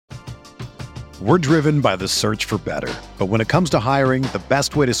We're driven by the search for better. But when it comes to hiring, the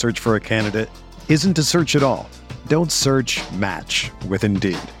best way to search for a candidate isn't to search at all. Don't search, match with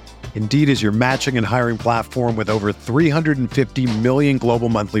Indeed. Indeed is your matching and hiring platform with over 350 million global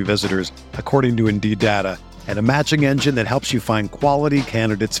monthly visitors, according to Indeed data, and a matching engine that helps you find quality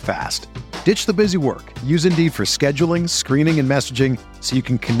candidates fast. Ditch the busy work. Use Indeed for scheduling, screening, and messaging so you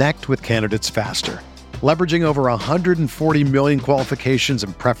can connect with candidates faster. Leveraging over 140 million qualifications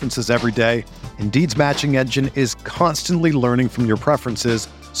and preferences every day, Indeed's matching engine is constantly learning from your preferences,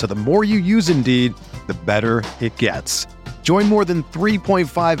 so the more you use Indeed, the better it gets. Join more than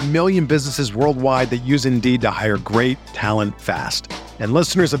 3.5 million businesses worldwide that use Indeed to hire great talent fast. And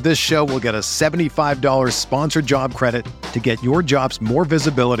listeners of this show will get a $75 sponsored job credit to get your jobs more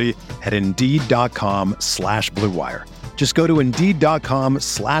visibility at Indeed.com/Blue Wire. Just go to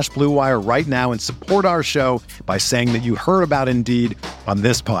Indeed.com/Blue Wire right now and support our show by saying that you heard about Indeed on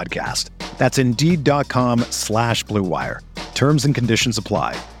this podcast. That's Indeed.com/Blue Wire. Terms and conditions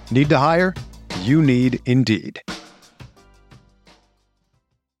apply. Need to hire? You need Indeed.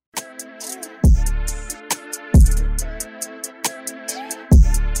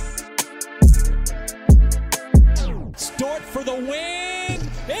 Stort for the win.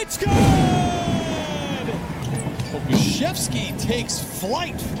 It's good. Okushevsky takes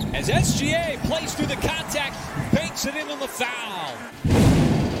flight as SGA plays through the contact, banks it in on the foul.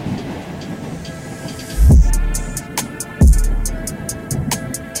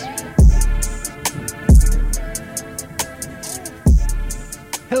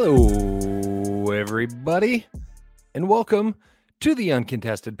 Hello, everybody, and welcome to the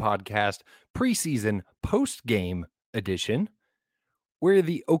Uncontested Podcast Preseason Post-Game Edition, where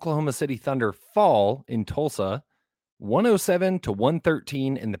the Oklahoma City Thunder fall in Tulsa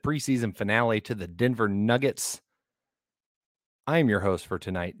 107-113 in the preseason finale to the Denver Nuggets. I am your host for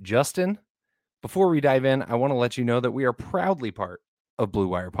tonight, Justin. Before we dive in, I want to let you know that we are proudly part of Blue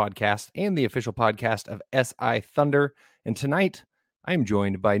Wire Podcast and the official podcast of SI Thunder, and tonight I am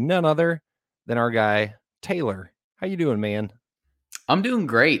joined by none other than our guy, Taylor. How you doing, man? I'm doing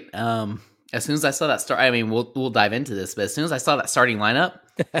great. As soon as I saw that start, I mean, we'll dive into this, but as soon as I saw that starting lineup,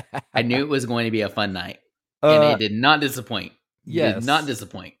 I knew it was going to be a fun night, and it did not disappoint. Yes. Did not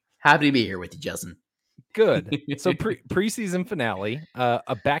disappoint. Happy to be here with you, Justin. Good. So preseason finale,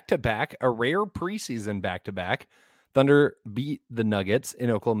 a back-to-back, a rare preseason back-to-back. Thunder beat the Nuggets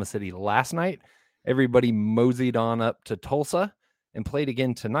in Oklahoma City last night. Everybody moseyed on up to Tulsa and played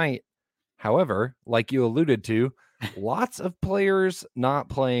again tonight. However, like you alluded to, lots of players not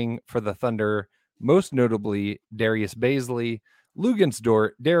playing for the Thunder, most notably Darius Baisley,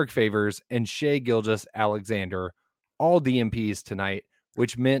 Lugansdort, Derek Favors, and Shai Gilgeous-Alexander, all DMPs tonight,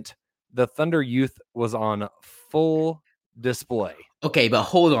 which meant the Thunder youth was on full display. Okay, but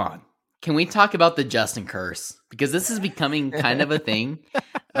hold on. Can we talk about the Justin curse? Because this is becoming kind of a thing.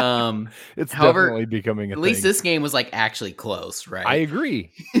 It's definitely becoming a thing. At least this game was like actually close, right? I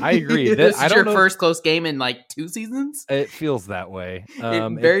agree. This is your first close game in like 2 seasons? It feels that way.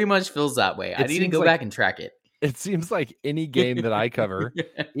 It very much feels that way. I need to go back and track it. It seems like any game that I cover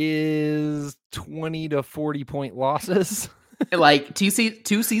is 20 to 40 point losses. Like two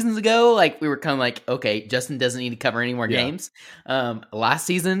seasons ago, like we were kind of like, okay, Justin doesn't need to cover any more games. Last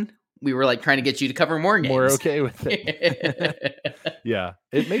season, we were like trying to get you to cover more games. More okay with it. Yeah.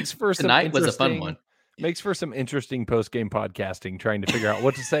 It makes for some Tonight was a fun one. Makes for some interesting post-game podcasting, trying to figure out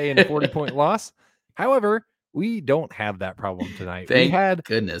what to say in a 40-point loss. However, we don't have that problem tonight. Thank we had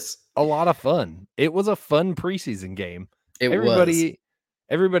goodness. A lot of fun. It was a fun preseason game. Everybody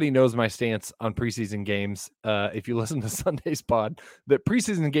knows my stance on preseason games. If you listen to Sunday's pod, that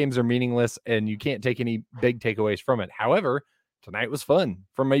preseason games are meaningless and you can't take any big takeaways from it. However, tonight was fun.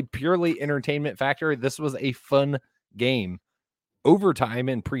 From a purely entertainment factor, this was a fun game. Overtime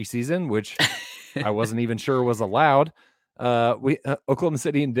in preseason, which I wasn't even sure was allowed. Oklahoma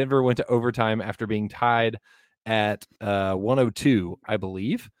City and Denver went to overtime after being tied at 102, I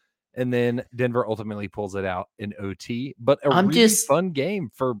believe. And then Denver ultimately pulls it out in OT. But a fun game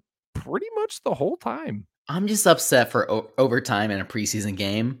for pretty much the whole time. I'm just upset for overtime in a preseason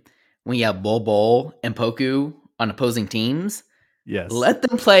game when you have Bol and Poku on opposing teams. Yes. Let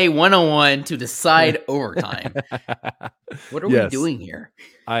them play 1-on-1 to decide overtime. What are we doing here?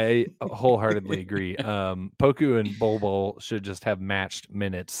 I wholeheartedly agree. Poku and Bol should just have matched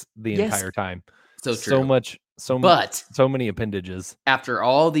minutes the entire time. So true. So many appendages. After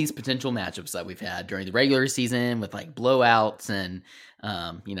all these potential matchups that we've had during the regular season with like blowouts and,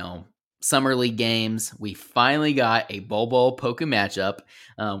 Summer League games. We finally got a Bobo Poku matchup.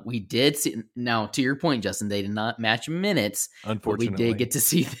 We did see, now to your point, Justin, they did not match minutes, but we did get to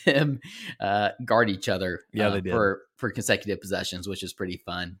see them guard each other they did. for consecutive possessions, which is pretty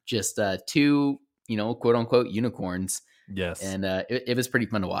fun. Just two, quote unquote unicorns. Yes. And it was pretty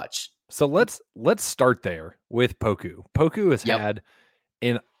fun to watch. So let's start there with Poku. Poku has had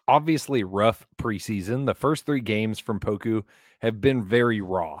an obviously rough preseason. The first 3 games from Poku have been very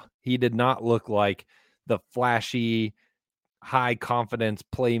raw. He did not look like the flashy, high confidence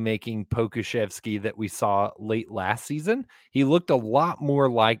playmaking Pokushevsky that we saw late last season. He looked a lot more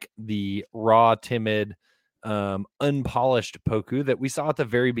like the raw, timid, unpolished Poku that we saw at the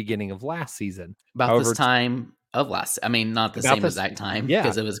very beginning of last season. About this time of last, I mean, not the same exact time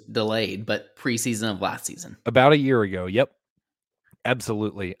because it was delayed, but preseason of last season. About a year ago. Yep.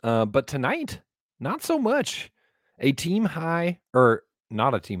 Absolutely. But tonight, not so much. A team high, or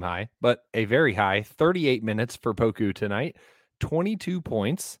not a team high, but a very high 38 minutes for Poku tonight. 22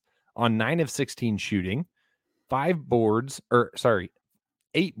 points on 9 of 16 shooting, 8 boards, 5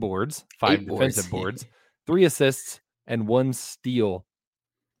 defensive boards, 3 assists, and 1 steal.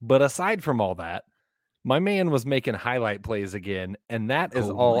 But aside from all that, my man was making highlight plays again, and that is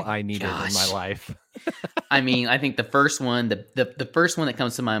all I needed in my life. I mean, I think the first one, the first one that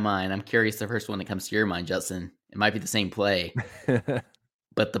comes to my mind, I'm curious the first one that comes to your mind, Justin. It might be the same play.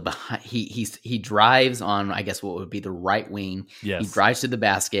 But he drives on, I guess, what would be the right wing. Yes. He drives to the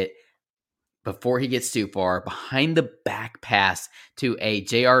basket before he gets too far, behind the back pass to a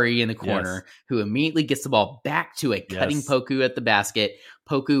JRE in the corner, who immediately gets the ball back to a cutting Poku at the basket.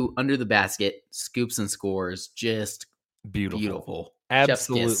 Poku under the basket, scoops and scores. Just beautiful.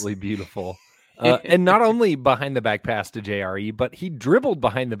 Absolutely beautiful. And not only behind the back pass to JRE, but he dribbled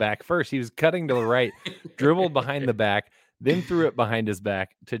behind the back first. He was cutting to the right, dribbled behind the back, then threw it behind his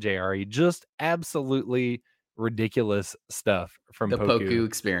back to JRE. Just absolutely ridiculous stuff from the Poku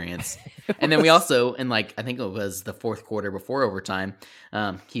experience. And then we also, I think it was the fourth quarter before overtime,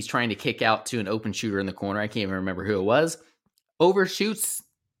 he's trying to kick out to an open shooter in the corner. I can't even remember who it was. Overshoots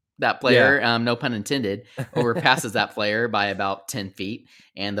that player, no pun intended, overpasses that player by about 10 feet,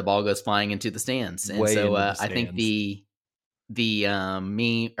 and the ball goes flying into the stands. And I think the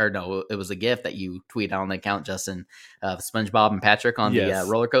meme, or no, it was a GIF that you tweeted on the account, Justin, of SpongeBob and Patrick on the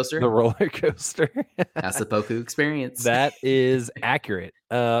roller coaster. The roller coaster. That's the Poku experience. That is accurate.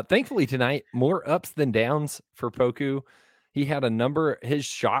 Thankfully tonight, more ups than downs for Poku. He had his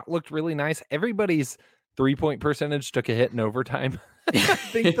shot looked really nice. Everybody's 3-point percentage took a hit in overtime. I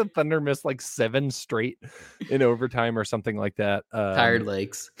think the Thunder missed 7 straight in overtime or something like that. Tired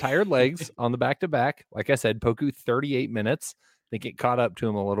legs on the back-to-back. Like I said, Poku 38 minutes. I think it caught up to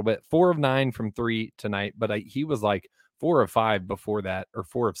him a little bit. 4 of 9 from 3 tonight, but he was 4 of 5 before that, or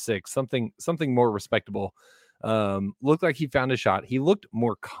 4 of 6, something more respectable. Looked like he found a shot. He looked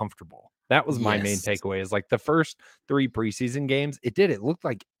more comfortable. That was my main takeaway, is the first 3 preseason games, it looked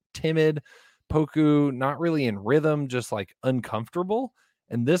like timid Poku, not really in rhythm, just uncomfortable.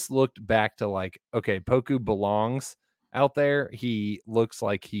 And this looked back to okay, Poku belongs out there. He looks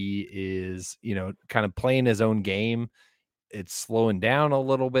like he is, kind of playing his own game. It's slowing down a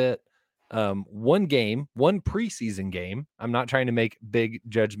little bit. One preseason game. I'm not trying to make big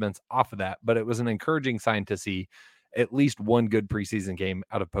judgments off of that, but it was an encouraging sign to see at least one good preseason game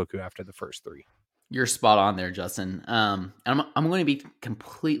out of Poku after the first 3. You're spot on there, Justin. I'm going to be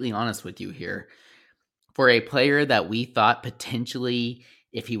completely honest with you here. For a player that we thought potentially,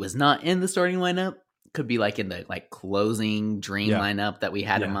 if he was not in the starting lineup, could be in the closing dream lineup that we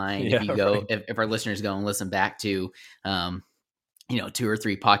had in mind. If you go, if our listeners go and listen back to, 2 or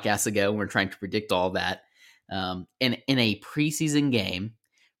 3 podcasts ago, we're trying to predict all that. In a preseason game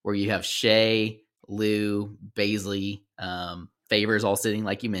where you have Shea, Lou, Baisley, Favors all sitting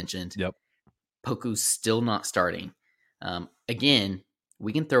like you mentioned. Yep. Poku's still not starting. Again,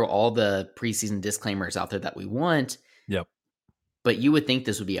 we can throw all the preseason disclaimers out there that we want. Yep. But you would think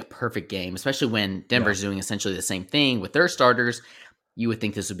this would be a perfect game, especially when Denver's doing essentially the same thing with their starters. You would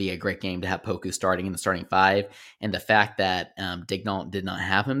think this would be a great game to have Poku starting in the starting 5. And the fact that Dignall did not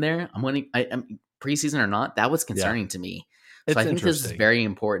have him there, preseason or not, that was concerning to me. So I think this is very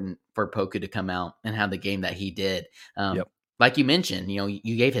important for Poku to come out and have the game that he did. Like you mentioned,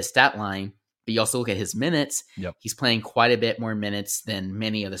 you gave his stat line, but you also look at his minutes. Yep. He's playing quite a bit more minutes than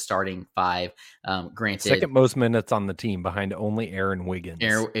many of the starting 5. Granted, second most minutes on the team behind only Aaron Wiggins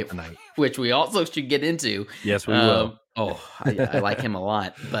tonight, which we also should get into. Yes, we will. I like him a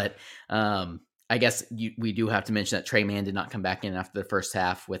lot, but I guess we do have to mention that Trey Mann did not come back in after the first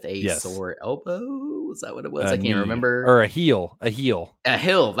half with a sore elbow. Was that what it was? I can't remember. Or a heel. A heel.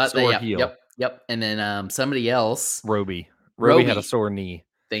 Sore heel. Yep. And then somebody else. Roby Roby had a sore knee.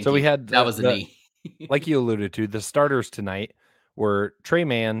 Thank you. We had that was the knee. Like you alluded to, the starters tonight were Trey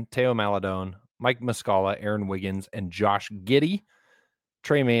Mann, Teo Maladone, Mike Muscala, Aaron Wiggins, and Josh Giddey.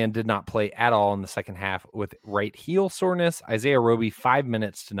 Trey Mann did not play at all in the second half with right heel soreness. Isaiah Roby, 5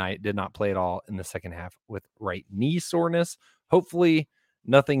 minutes tonight, did not play at all in the second half with right knee soreness. Hopefully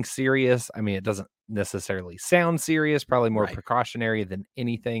nothing serious. I mean, it doesn't necessarily sound serious, probably more precautionary than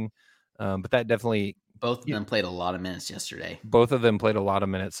anything. But that definitely... Both of them played a lot of minutes yesterday. Both of them played a lot of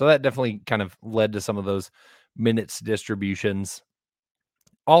minutes. So that definitely kind of led to some of those minutes distributions.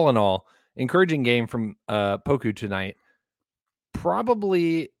 All in all, encouraging game from Poku tonight.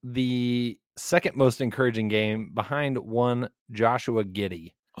 Probably the second most encouraging game behind one Joshua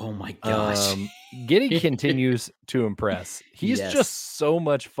Giddey. Oh my gosh. Giddey continues to impress. He's just so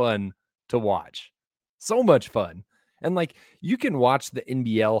much fun to watch. So much fun. And like, you can watch the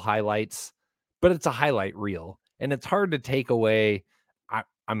NBL highlights, but it's a highlight reel. And it's hard to take away.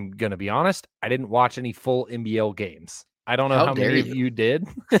 I'm going to be honest. I didn't watch any full NBL games. I don't know how many of you did.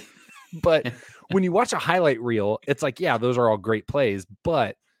 But when you watch a highlight reel, it's like, yeah, those are all great plays.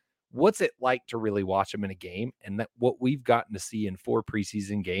 But what's it like to really watch them in a game? And that what we've gotten to see in 4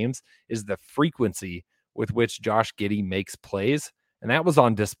 preseason games is the frequency with which Josh Giddey makes plays. And that was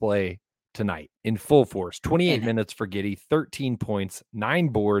on display tonight in full force. 28 minutes for Giddey, 13 points, 9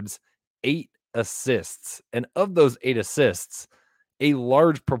 boards, 8 assists. And of those 8 assists, a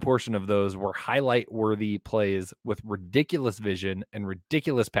large proportion of those were highlight-worthy plays with ridiculous vision and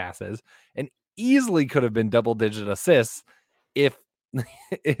ridiculous passes, and easily could have been double-digit assists if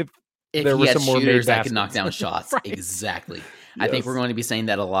there were some more shooters made that could knock down shots. Right. Exactly. Yes. I think we're going to be saying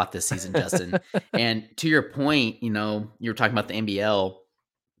that a lot this season, Justin. And to your point, you were talking about the NBL.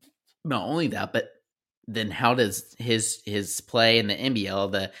 Not only that, but then how does his play in the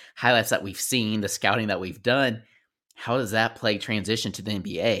NBL, the highlights that we've seen, the scouting that we've done, how does that play transition to the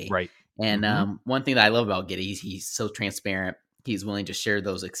NBA? Right. And one thing that I love about Giddey, he's so transparent. He's willing to share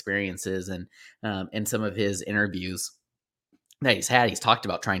those experiences. And in some of his interviews that he's had, he's talked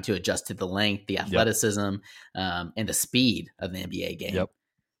about trying to adjust to the length, the athleticism, and the speed of the NBA game. Yep.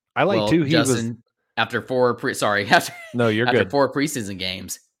 I like too. Justin, after 4 preseason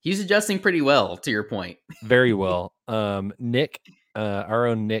games, he's adjusting pretty well, to your point. Very well. Nick, our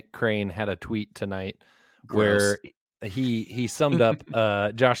own Nick Crane, had a tweet tonight where he summed up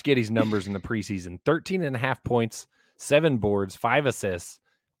Josh Giddey's numbers in the preseason: 13.5 points, 7 boards, 5 assists,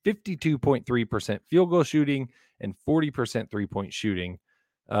 52.3% field goal shooting, and 40% 3-point shooting.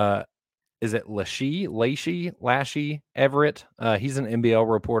 Is it Lashy Everett? He's an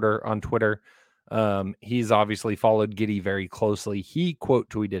NBL reporter on Twitter. He's obviously followed Giddey very closely. He quote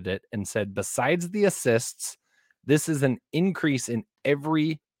tweeted it and said, "Besides the assists, this is an increase in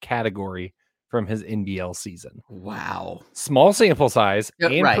every category from his NBL season." Wow. Small sample size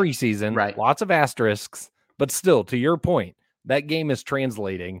and right. preseason, right. Lots of asterisks, but still, to your point, that game is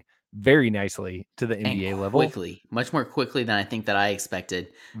translating very nicely to the NBA level. Much more quickly than I think that I expected.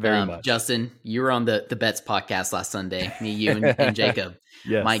 Very much. Justin, you were on the Bets podcast last Sunday, me, you, and Jacob.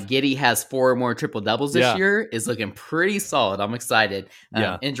 Yes. My Giddey has 4 more triple doubles this year. Is looking pretty solid. I'm excited.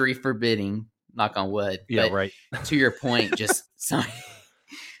 Injury forbidding, knock on wood. Yeah, but right. To your point, just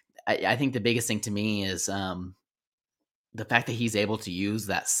I think the biggest thing to me is the fact that he's able to use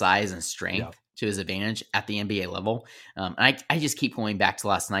that size and strength to his advantage at the NBA level. And I just keep going back to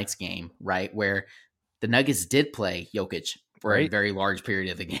last night's game, right, where the Nuggets did play Jokic for a very large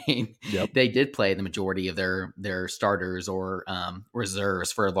period of the game. Yep. They did play the majority of their starters or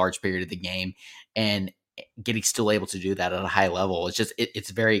reserves for a large period of the game, and Giddey's still able to do that at a high level. It's just it's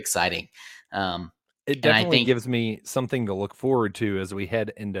very exciting. It definitely gives me something to look forward to as we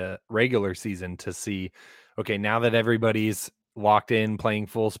head into regular season to see, okay, now that everybody's locked in, playing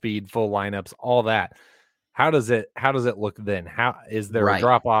full speed, full lineups, all that, how does it look then? How is there a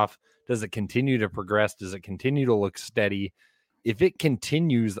drop off? Does it continue to progress? Does it continue to look steady? If it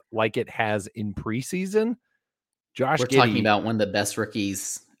continues like it has in preseason, Josh Giddey, talking about one of the best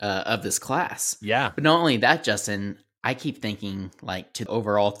rookies of this class. Yeah. But not only that, Justin, I keep thinking like to the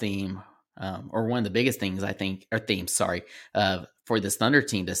overall theme, or one of the biggest things I think, or themes, for this Thunder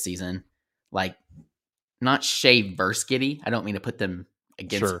team this season, like not Shea versus Giddey. I don't mean to put them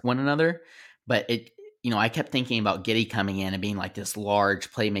against one another, but I kept thinking about Giddey coming in and being like this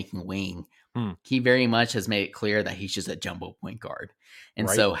large playmaking wing. He very much has made it clear that he's just a jumbo point guard. And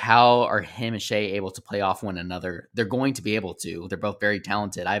so how are him and Shea able to play off one another? They're going to be able to. They're both very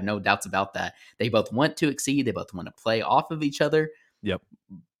talented. I have no doubts about that. They both want to exceed. They both want to play off of each other. Yep.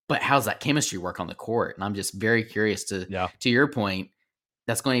 but how's that chemistry work on the court? And I'm just very curious to your point.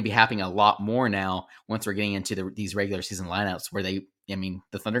 That's going to be happening a lot more now once we're getting into these regular season lineups where the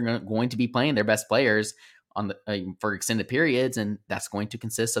Thunder are going to be playing their best players on the for extended periods, and that's going to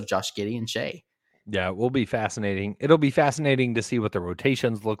consist of Josh Giddey and Shea. Yeah, it will be fascinating. It'll be fascinating to see what the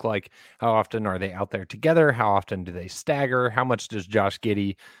rotations look like. How often are they out there together? How often do they stagger? How much does Josh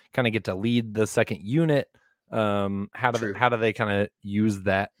Giddey kind of get to lead the second unit? How do they kind of use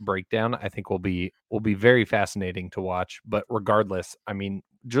that breakdown? I think will be very fascinating to watch. But regardless, I mean,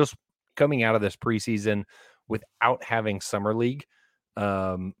 just coming out of this preseason without having summer league,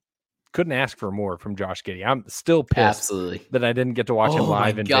 couldn't ask for more from Josh Giddey. I'm still pissed that I didn't get to watch him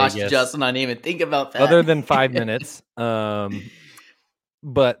live in Vegas. Justin, I didn't even think about that. Other than 5 minutes.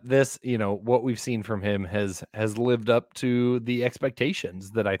 But this, what we've seen from him has lived up to the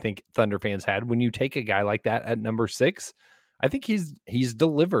expectations that I think Thunder fans had. When you take a guy like that at number 6, I think he's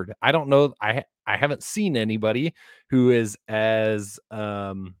delivered. I don't know. I haven't seen anybody who is as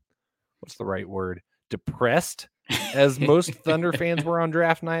what's the right word? Depressed as most Thunder fans were on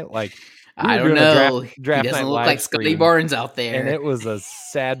draft night. Like, I don't know. Draft he doesn't look like Scotty Barnes out there. And it was a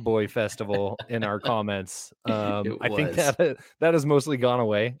sad boy festival in our comments. I think that has mostly gone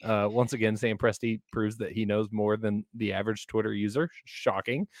away. Once again, Sam Presti proves that he knows more than the average Twitter user.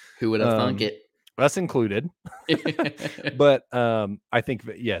 Shocking. Who would have thunk it? Us included. But I think,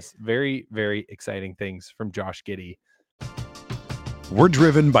 yes, very, very exciting things from Josh Giddey. We're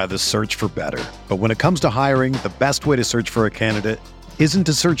driven by the search for better. But when it comes to hiring, the best way to search for a candidate isn't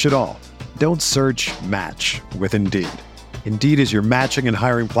to search at all. Don't search, match with Indeed. Indeed is your matching and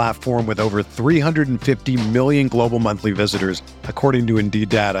hiring platform with over 350 million global monthly visitors, according to Indeed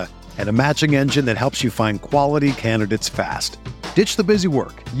data, and a matching engine that helps you find quality candidates fast. Ditch the busy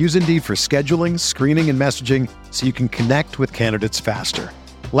work. Use Indeed for scheduling, screening, and messaging so you can connect with candidates faster.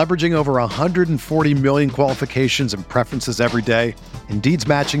 Leveraging over 140 million qualifications and preferences every day, Indeed's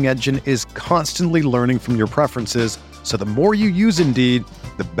matching engine is constantly learning from your preferences, so the more you use Indeed,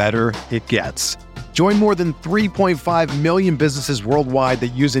 the better it gets. Join more than 3.5 million businesses worldwide that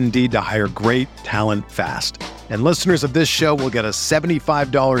use Indeed to hire great talent fast. And listeners of this show will get a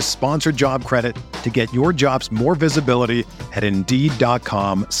 $75 sponsored job credit to get your jobs more visibility at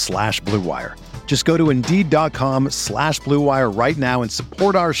Indeed.com/Blue Wire. Just go to Indeed.com/Blue Wire right now and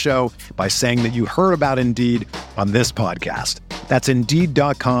support our show by saying that you heard about Indeed on this podcast. That's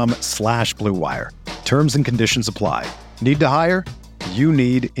Indeed.com/Blue Wire. Terms and conditions apply. Need to hire? You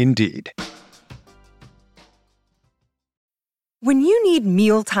need Indeed. When you need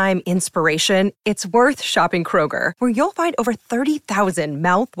mealtime inspiration, it's worth shopping Kroger, where you'll find over 30,000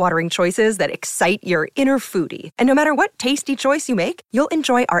 mouth-watering choices that excite your inner foodie. And no matter what tasty choice you make, you'll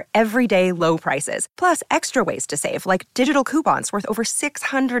enjoy our everyday low prices, plus extra ways to save, like digital coupons worth over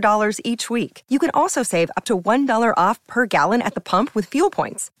 $600 each week. You can also save up to $1 off per gallon at the pump with fuel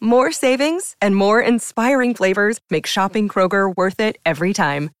points. More savings and more inspiring flavors make shopping Kroger worth it every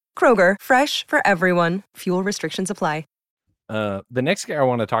time. Kroger, fresh for everyone. Fuel restrictions apply. The next guy I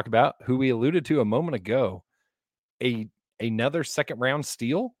want to talk about, who we alluded to a moment ago, another second round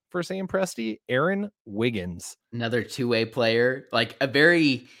steal for Sam Presti, Aaron Wiggins. Another two-way player, like it's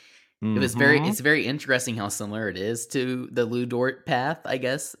very interesting how similar it is to the Lou Dort path, I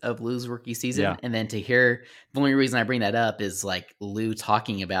guess, of Lou's rookie season. Yeah. And then to hear, the only reason I bring that up is like Lou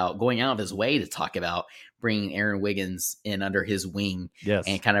talking about going out of his way to talk about bringing Aaron Wiggins in under his wing, yes,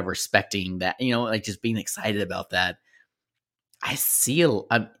 and kind of respecting that, like just being excited about that. I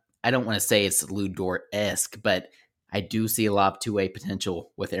don't want to say it's Lou Dort-esque, but I do see a lot of two-way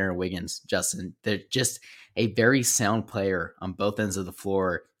potential with Aaron Wiggins, Justin. They're just a very sound player on both ends of the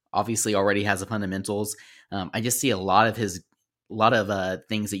floor. Obviously already has the fundamentals. I just see a lot of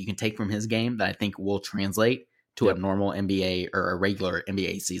things that you can take from his game that I think will translate to a normal NBA or a regular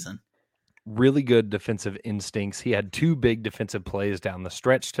NBA season. Really good defensive instincts. He had 2 big defensive plays down the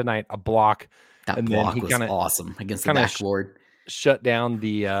stretch tonight, a block. That block was awesome against the backboard. Shut down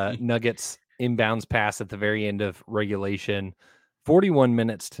the Nuggets inbounds pass at the very end of regulation. 41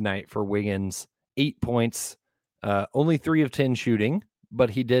 minutes tonight for Wiggins, 8 points, only 3 of 10 shooting, but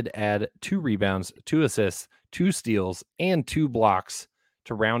he did add 2 rebounds, 2 assists, 2 steals, and 2 blocks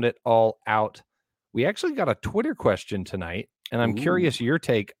to round it all out. We actually got a Twitter question tonight, and I'm curious your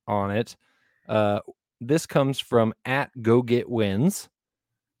take on it. This comes from @GoGetWins.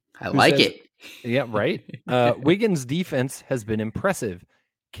 I like it. Yeah, right. Wiggins' defense has been impressive.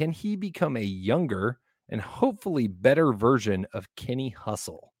 Can he become a younger and hopefully better version of Kenny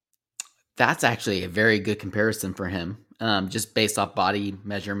Hustle? That's actually a very good comparison for him, just based off body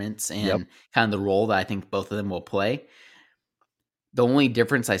measurements and kind of the role that I think both of them will play. The only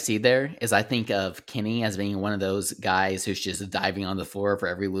difference I see there is I think of Kenny as being one of those guys who's just diving on the floor for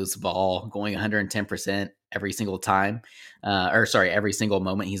every loose ball, going 110% every single time, every single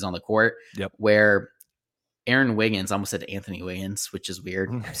moment he's on the court. Yep. Where Aaron Wiggins, I almost said Anthony Wiggins, which is weird.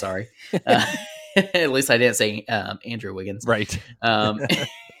 I'm sorry. At least I didn't say Andrew Wiggins. Right.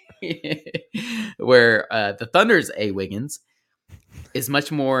 Where the Thunder's A. Wiggins is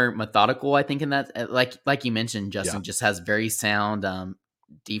much more methodical, I think, in that, like you mentioned, Justin, just has very sound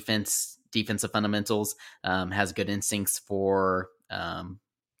defensive fundamentals, has good instincts for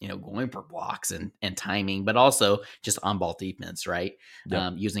going for blocks and timing, but also just on-ball defense, right?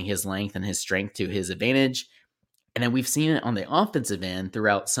 Yep. Using his length and his strength to his advantage. And then we've seen it on the offensive end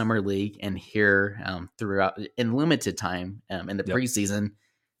throughout Summer League and here throughout in limited time in the preseason.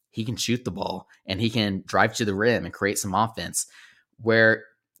 He can shoot the ball and he can drive to the rim and create some offense, where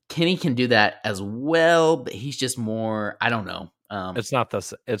Kenny can do that as well, but he's just more, I don't know. It's not the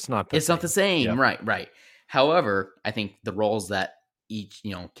same. Yep. Right. However, I think the roles that each,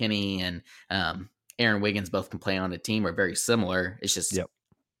 Kenny and Aaron Wiggins both can play on the team are very similar. It's just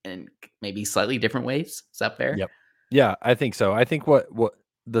in maybe slightly different ways. Is that fair? Yep. Yeah, I think so. I think what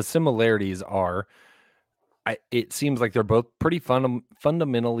the similarities are, it seems like they're both pretty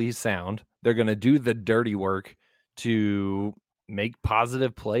fundamentally sound. They're going to do the dirty work to make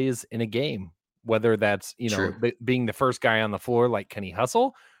positive plays in a game, whether that's, being the first guy on the floor like Kenny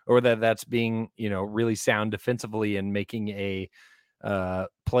Hustle, or that's being, really sound defensively and making a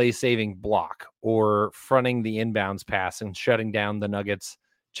play-saving block, or fronting the inbounds pass and shutting down the Nuggets'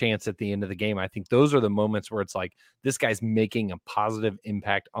 chance at the end of the game. I think those are the moments where it's like, this guy's making a positive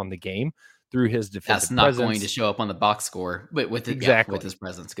impact on the game through his defensive presence. That's not presence. going to show up on the box score, but with his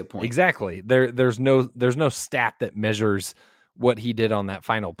presence. Good point. Exactly. There's no stat that measures what he did on that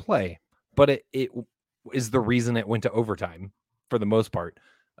final play, but it is the reason it went to overtime for the most part.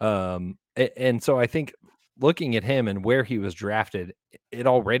 And so I think looking at him and where he was drafted, it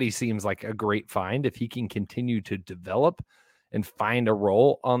already seems like a great find. If he can continue to develop and find a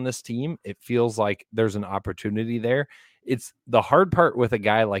role on this team, it feels like there's an opportunity there. It's the hard part with a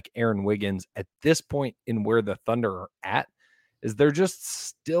guy like Aaron Wiggins at this point in where the Thunder are at, is they're just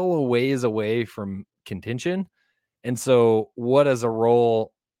still a ways away from contention. And so what does a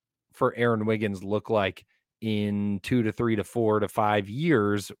role for Aaron Wiggins look like in 2 to 3 to 4 to 5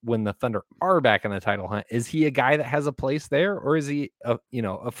 years when the Thunder are back in the title hunt? Is he a guy that has a place there, or is he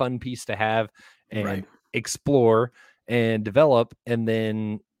a fun piece to have and explore and develop, and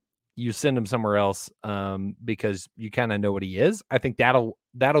then you send him somewhere else because you kind of know what he is? I think that'll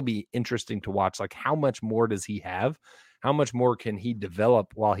be interesting to watch. Like, how much more does he have? How much more can he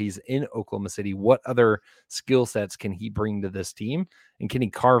develop while he's in Oklahoma City? What other skill sets can he bring to this team? And can he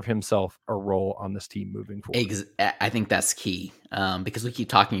carve himself a role on this team moving forward? I think that's key because we keep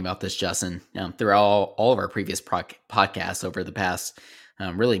talking about this, Justin, throughout all of our previous podcasts over the past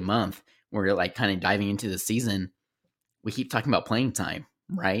really month. We're like kind of diving into the season. We keep talking about playing time,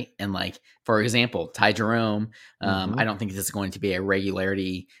 right? And like, for example, Ty Jerome, I don't think this is going to be a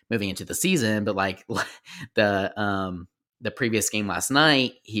regularity moving into the season, but like the previous game last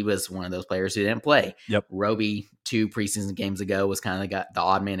night, he was one of those players who didn't play. Yep. Roby 2 preseason games ago was kind of the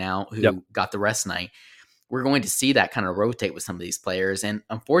odd man out who got the rest night. We're going to see that kind of rotate with some of these players. And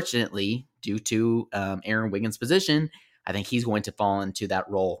unfortunately, due to Aaron Wiggins' position, I think he's going to fall into that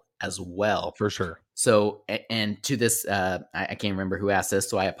role as well. For sure. So, and to this, I can't remember who asked this,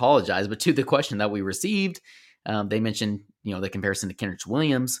 so I apologize, but to the question that we received, they mentioned, the comparison to Kenrich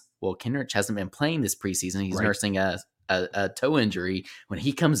Williams. Well, Kenrich hasn't been playing this preseason. He's nursing a toe injury. When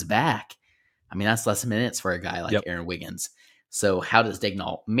he comes back, I mean, that's less minutes for a guy like Aaron Wiggins. So how does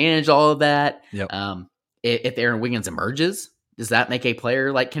Daigneault manage all of that? If Aaron Wiggins emerges, does that make a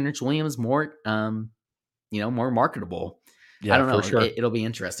player like Kenrich Williams more, more marketable? Yeah, I don't know. For sure. It'll be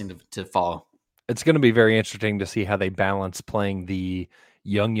interesting to follow. It's going to be very interesting to see how they balance playing the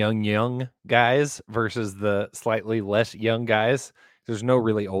young guys versus the slightly less young guys. There's no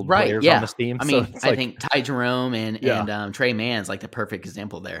really old players on this team. I mean, I think Ty Jerome and Trey Mann's like the perfect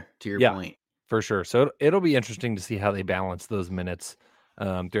example there, to your point. For sure. So it'll be interesting to see how they balance those minutes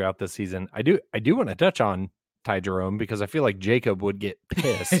throughout the season. I do want to touch on Ty Jerome because I feel like Jacob would get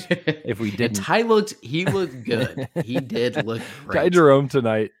pissed if we didn't. He looked good. He did look great. Ty Jerome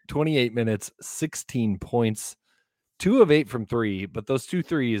tonight, 28 minutes, 16 points, 2 of 8 from 3, but those 2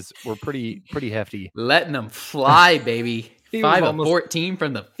 threes were pretty hefty. Letting them fly, baby. 5 of 14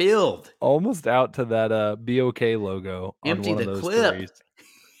 from the field. Almost out to that BOK logo. Empty on one the of those clip. threes.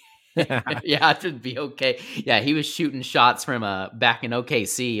 Yeah, to be okay. Yeah, he was shooting shots from back in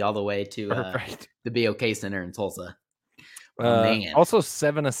OKC all the way to the BOK Center in Tulsa. Man. Also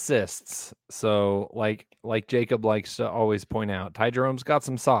 7 assists. So like Jacob likes to always point out, Ty Jerome's got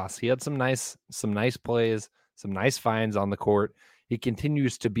some sauce. He had some nice plays, some nice finds on the court. He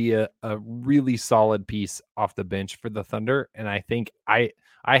continues to be a really solid piece off the bench for the Thunder. And I think I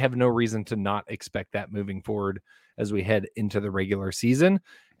have no reason to not expect that moving forward as we head into the regular season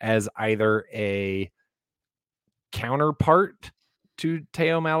as either a counterpart to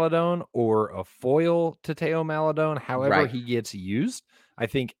Teo Maladone or a foil to Teo Maladone, however he gets used. I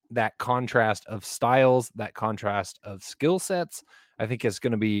think that contrast of styles, that contrast of skill sets, I think it's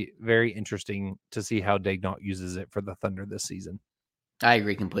going to be very interesting to see how Daigneault uses it for the Thunder this season. I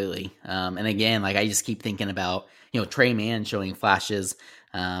agree completely. And again, like I just keep thinking about, Trey Mann showing flashes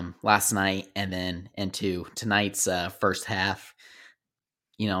last night and then into tonight's first half.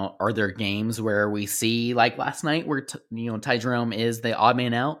 Are there games where we see like last night where, Ty Jerome is the odd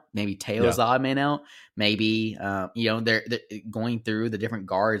man out? Maybe Teo's the odd man out. Maybe, they're going through the different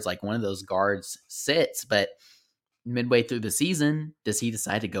guards. Like one of those guards sits, but midway through the season, does he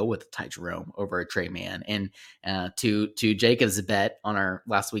decide to go with Ty Jerome over a Trey Mann? And to Jacob's bet on our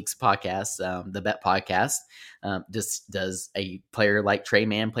last week's podcast, the bet podcast, does a player like Trey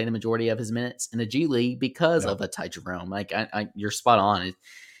Mann play the majority of his minutes in the G League because of a Ty Jerome? Like you're spot on.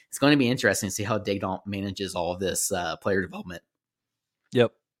 It's going to be interesting to see how Daigneault manages all of this player development.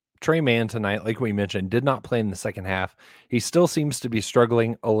 Yep. Trey Mann tonight, like we mentioned, did not play in the second half. He still seems to be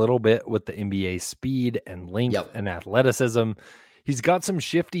struggling a little bit with the NBA speed and length and athleticism. He's got some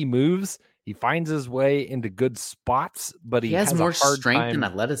shifty moves. He finds his way into good spots, but he has more a hard strength time. and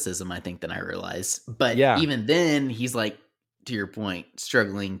athleticism, I think, than I realized. But even then, he's like, to your point,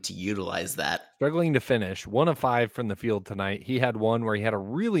 struggling to utilize that. Struggling to finish. 1 of 5 from the field tonight. He had one where he had a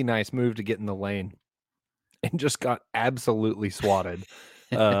really nice move to get in the lane and just got absolutely swatted.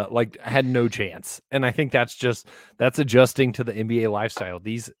 Like had no chance. And I think that's adjusting to the NBA lifestyle.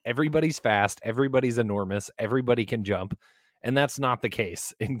 Everybody's fast, everybody's enormous, everybody can jump. And that's not the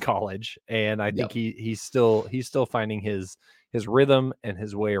case in college. And I think he's still finding his rhythm and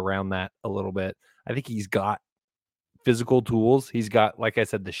his way around that a little bit. I think he's got physical tools. He's got, like I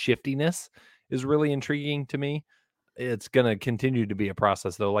said, the shiftiness is really intriguing to me. It's going to continue to be a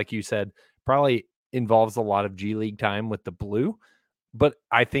process though. Like you said, probably involves a lot of G League time with the blue. But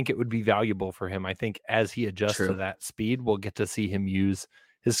I think it would be valuable for him. I think as he adjusts to that speed, we'll get to see him use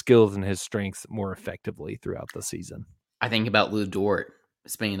his skills and his strengths more effectively throughout the season. I think about Lou Dort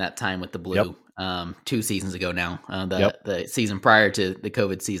spending that time with the Blue 2 seasons ago now, the season prior to the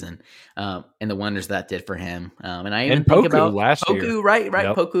COVID season, and the wonders that did for him. And I even think about last Poku, year. right?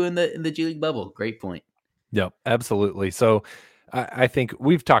 Poku in the G League bubble. Great point. Yep, absolutely. So I think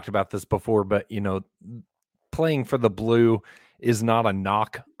we've talked about this before, but playing for the Blue is not a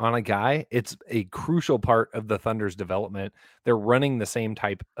knock on a guy. It's a crucial part of the Thunder's development. They're running the same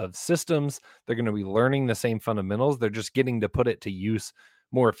type of systems. They're going to be learning the same fundamentals. They're just getting to put it to use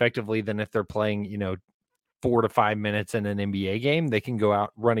more effectively than if they're playing, 4 to 5 minutes in an NBA game. They can go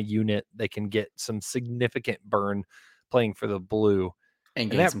out, run a unit. They can get some significant burn playing for the Blue. And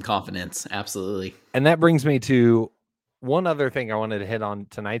gain some confidence. Absolutely. And that brings me to one other thing I wanted to hit on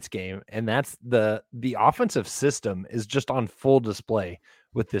tonight's game, and that's the offensive system is just on full display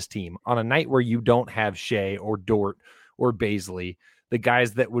with this team. On a night where you don't have Shea or Dort or Baisley, the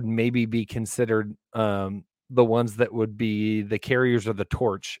guys that would maybe be considered the ones that would be the carriers of the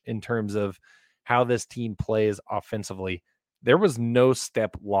torch in terms of how this team plays offensively, there was no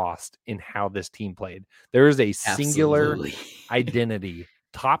step lost in how this team played. There is a singular identity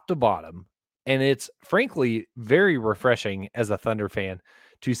top to bottom. And it's frankly very refreshing as a Thunder fan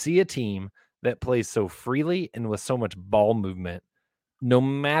to see a team that plays so freely and with so much ball movement. No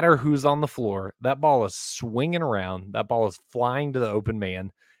matter who's on the floor, that ball is swinging around. That ball is flying to the open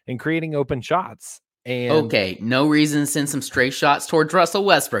man and creating open shots. And okay, no reason to send some straight shots towards Russell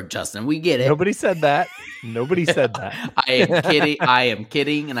Westbrook, Justin. We get it. Nobody said that. Nobody said that. I am kidding. I am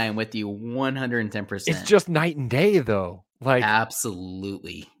kidding, and I am with you 110%. It's just night and day, though. Like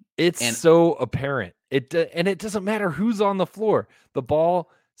absolutely. It's so apparent. And it doesn't matter who's on the floor. The ball,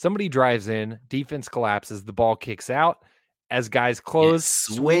 somebody drives in, defense collapses, the ball kicks out. As guys close,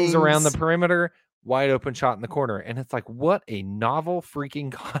 swings around the perimeter, wide open shot in the corner. And it's like, what a novel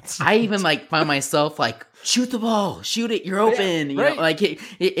freaking concept. I even find myself shoot the ball, shoot it, you're open. Yeah,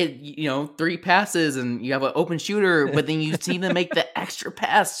 it 3 passes and you have an open shooter, but then you see them make the extra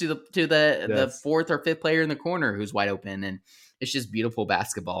pass to the 4th or 5th player in the corner who's wide open. And it's just beautiful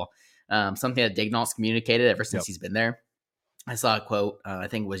basketball. Something that Daigneault's communicated ever since he's been there. I saw a quote, I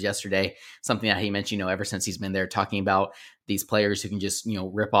think it was yesterday, something that he mentioned, ever since he's been there, talking about these players who can just,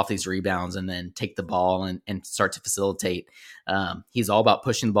 rip off these rebounds and then take the ball and start to facilitate. He's all about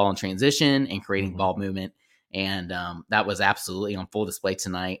pushing the ball in transition and creating ball movement. And that was absolutely on full display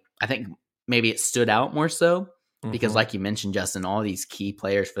tonight. I think maybe it stood out more so because, like you mentioned, Justin, all these key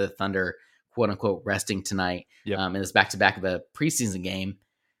players for the Thunder, quote unquote, resting tonight in this back-to-back of a preseason game.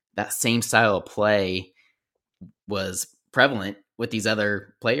 That same style of play was prevalent with these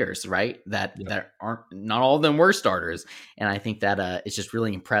other players, right? That aren't, not all of them were starters. And I think that it's just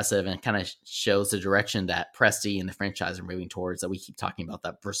really impressive and kind of shows the direction that Presti and the franchise are moving towards, that we keep talking about,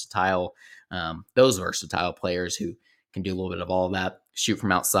 that versatile, those versatile players who can do a little bit of all of that, shoot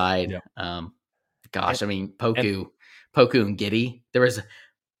from outside. Poku and Giddey. There was,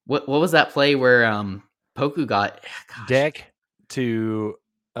 what was that play where Poku got deck to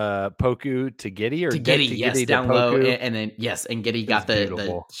Poku to Giddey, or to Giddey, yes, Giddey down to low, and then and Giddey got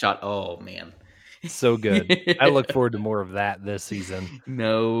the shot. Oh man, so good. I look forward to more of that this season.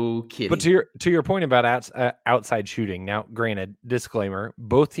 No kidding. But to your point about outside shooting, now granted, disclaimer,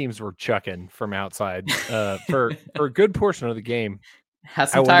 both teams were chucking from outside for a good portion of the game.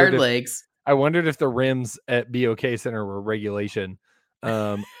 Has some tired legs. I wondered if the rims at BOK Center were regulation.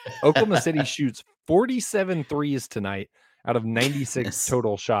 Oklahoma City shoots 47 threes tonight out of 96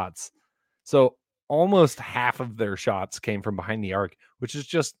 total shots. So almost half of their shots came from behind the arc, which is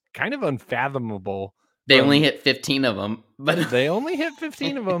just kind of unfathomable. They only hit 15 of them, but they only hit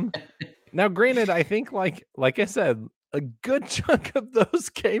 15 of them. Now, granted, I think like I said, a good chunk of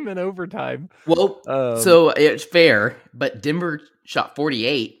those came in overtime. Well, so it's fair, but Denver shot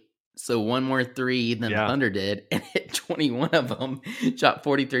 48. So one more three than the Thunder did, and hit 21 of them. Shot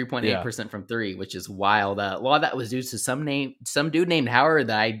 43.8% from three, which is wild. A lot of that was due to some dude named Howard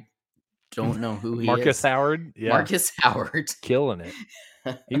that I don't know who he Marcus is. Howard? Yeah. Marcus Howard. Killing it.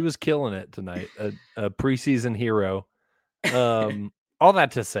 He was killing it tonight. A preseason hero. All that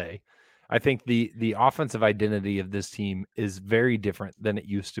to say, I think the offensive identity of this team is very different than it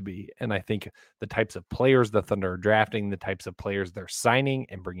used to be. And I think the types of players the Thunder are drafting, the types of players they're signing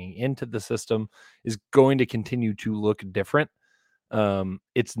and bringing into the system is going to continue to look different.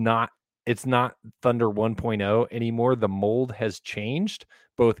 It's not Thunder 1.0 anymore. The mold has changed,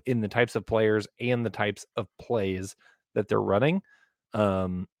 both in the types of players and the types of plays that they're running.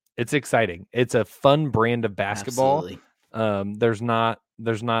 It's exciting. It's a fun brand of basketball. Absolutely.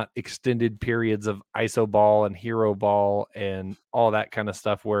 There's not extended periods of ISO ball and hero ball and all that kind of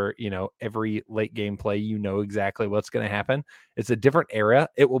stuff where, every late game play, exactly what's going to happen. It's a different era.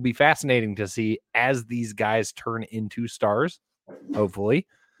 It will be fascinating to see as these guys turn into stars. Hopefully,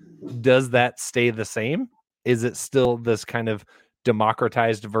 does that stay the same? Is it still this kind of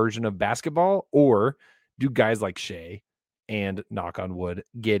democratized version of basketball, or do guys like Shea and, knock on wood,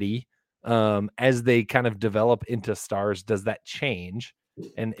 Giddey, as they kind of develop into stars, does that change?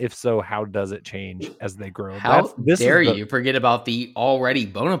 And if so, how does it change as they grow? How dare you forget about the already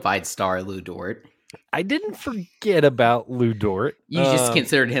bona fide star, Lou Dort? I didn't forget about Lou Dort. You just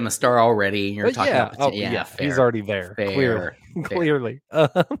considered him a star already. And you're talking about fair, he's already there. Clearly.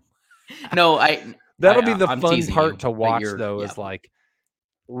 No, that'll be the fun part to watch, though, is like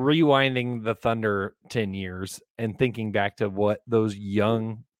rewinding the Thunder 10 years and thinking back to what those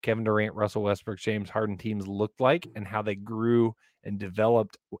young Kevin Durant, Russell Westbrook, James Harden teams looked like and how they grew and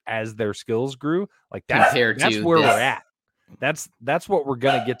developed as their skills grew. Like that's where we're at. That's what we're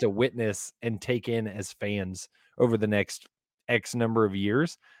going to get to witness and take in as fans over the next X number of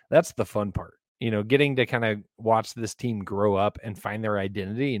years. That's the fun part, getting to kind of watch this team grow up and find their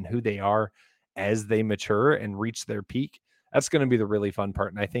identity and who they are as they mature and reach their peak. That's going to be the really fun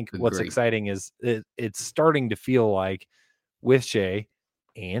part. And I think what's exciting is it's starting to feel like with Shea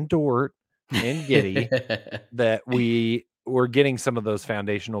and Dort and Giddey that we're getting some of those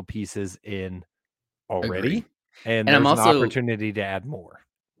foundational pieces in already. And there's an opportunity to add more.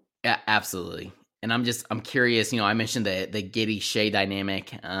 Yeah, absolutely. And I'm curious, I mentioned the Giddey Shea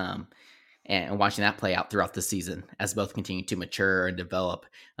dynamic, and watching that play out throughout the season as both continue to mature and develop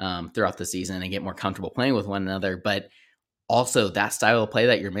throughout the season and get more comfortable playing with one another. But also that style of play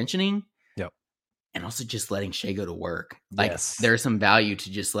that you're mentioning. Yep. And also just letting Shea go to work. Like there's some value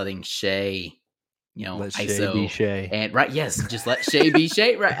to just letting Shea, let ISO Shea be Shea. And just let Shea be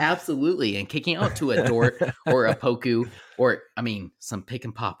Shea. Right. Absolutely. And kicking out to a Dort or a Poku, or some pick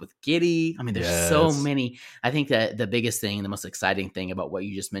and pop with Giddey. There's so many. I think that the biggest thing and the most exciting thing about what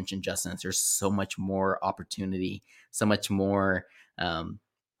you just mentioned, Justin, is there's so much more opportunity, so much more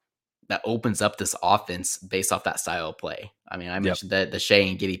that opens up this offense based off that style of play. I mean, I mentioned that the Shea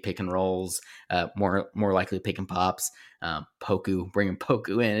and Giddey pick and rolls, more likely pick and pops, bringing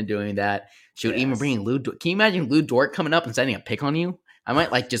Poku in and doing that. Even bringing Lou. Can you imagine Lou Dort coming up and setting a pick on you? I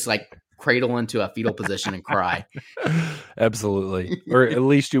might just cradle into a fetal position and cry. Absolutely. Or at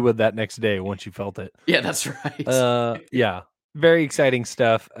least you would that next day once you felt it. Yeah, that's right. Yeah. Very exciting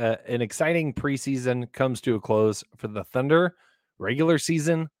stuff. An exciting preseason comes to a close for the Thunder. Regular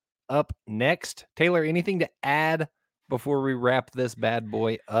season up next. Taylor, anything to add before we wrap this bad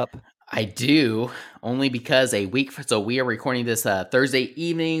boy up? I do, only because so we are recording this Thursday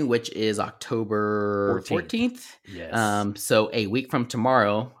evening, which is October 14th. Yes. So a week from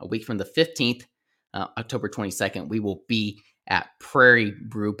tomorrow, a week from the 15th, October 22nd, we will be at Prairie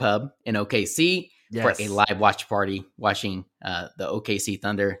Brew Pub in OKC for a live watch party, watching the OKC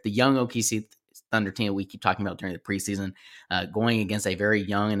Thunder, the young OKC Thunder team we keep talking about during the preseason, going against a very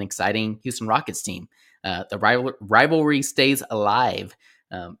young and exciting Houston Rockets team. The rivalry stays alive.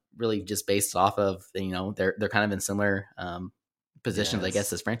 Really just based off of, they're kind of in similar positions, I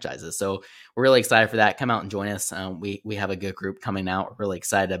guess, as franchises. So we're really excited for that. Come out and join us. We have a good group coming out. We're really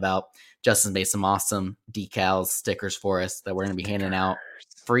excited about. Justin made some awesome decals, stickers for us that we're going to be handing out.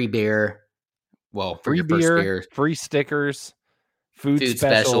 Free beer. Well, for your first beer. Free stickers, food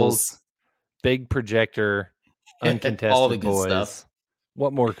specials, big projector, uncontested all the good boys. Stuff.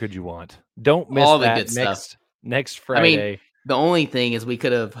 What more could you want? Don't miss all that the good next Friday. I mean, the only thing is we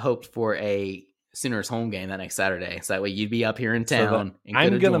could have hoped for a Sooners home game that next Saturday. So that way you'd be up here in town.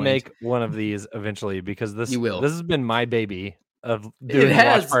 I'm going to make one of these eventually, because this has been my baby of doing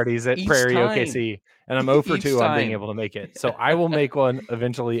watch parties at Prairie OKC. And I'm 0 for 2 on being able to make it. So I will make one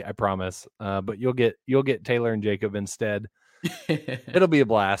eventually, I promise. But you'll get Taylor and Jacob instead. It'll be a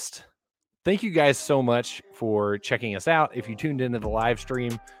blast. Thank you guys so much for checking us out. If you tuned into the live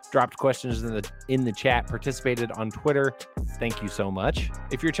stream, dropped questions in the chat, participated on Twitter, thank you so much.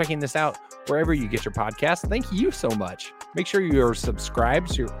 If you're checking this out wherever you get your podcast, thank you so much. Make sure you're subscribed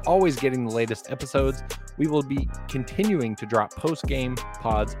so you're always getting the latest episodes. We will be continuing to drop post-game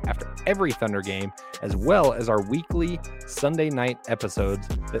pods after every Thunder game, as well as our weekly Sunday night episodes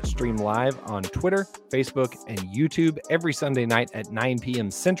that stream live on Twitter, Facebook, and YouTube every Sunday night at 9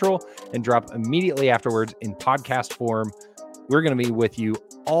 p.m. Central and drop immediately afterwards in podcast form. We're going to be with you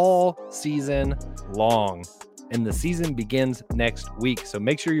all season long, and the season begins next week. So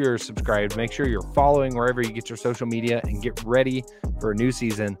make sure you're subscribed, make sure you're following wherever you get your social media, and get ready for a new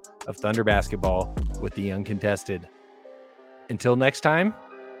season of Thunder basketball with the Uncontested. Until next time,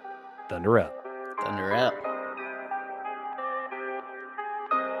 Thunder up. Thunder up.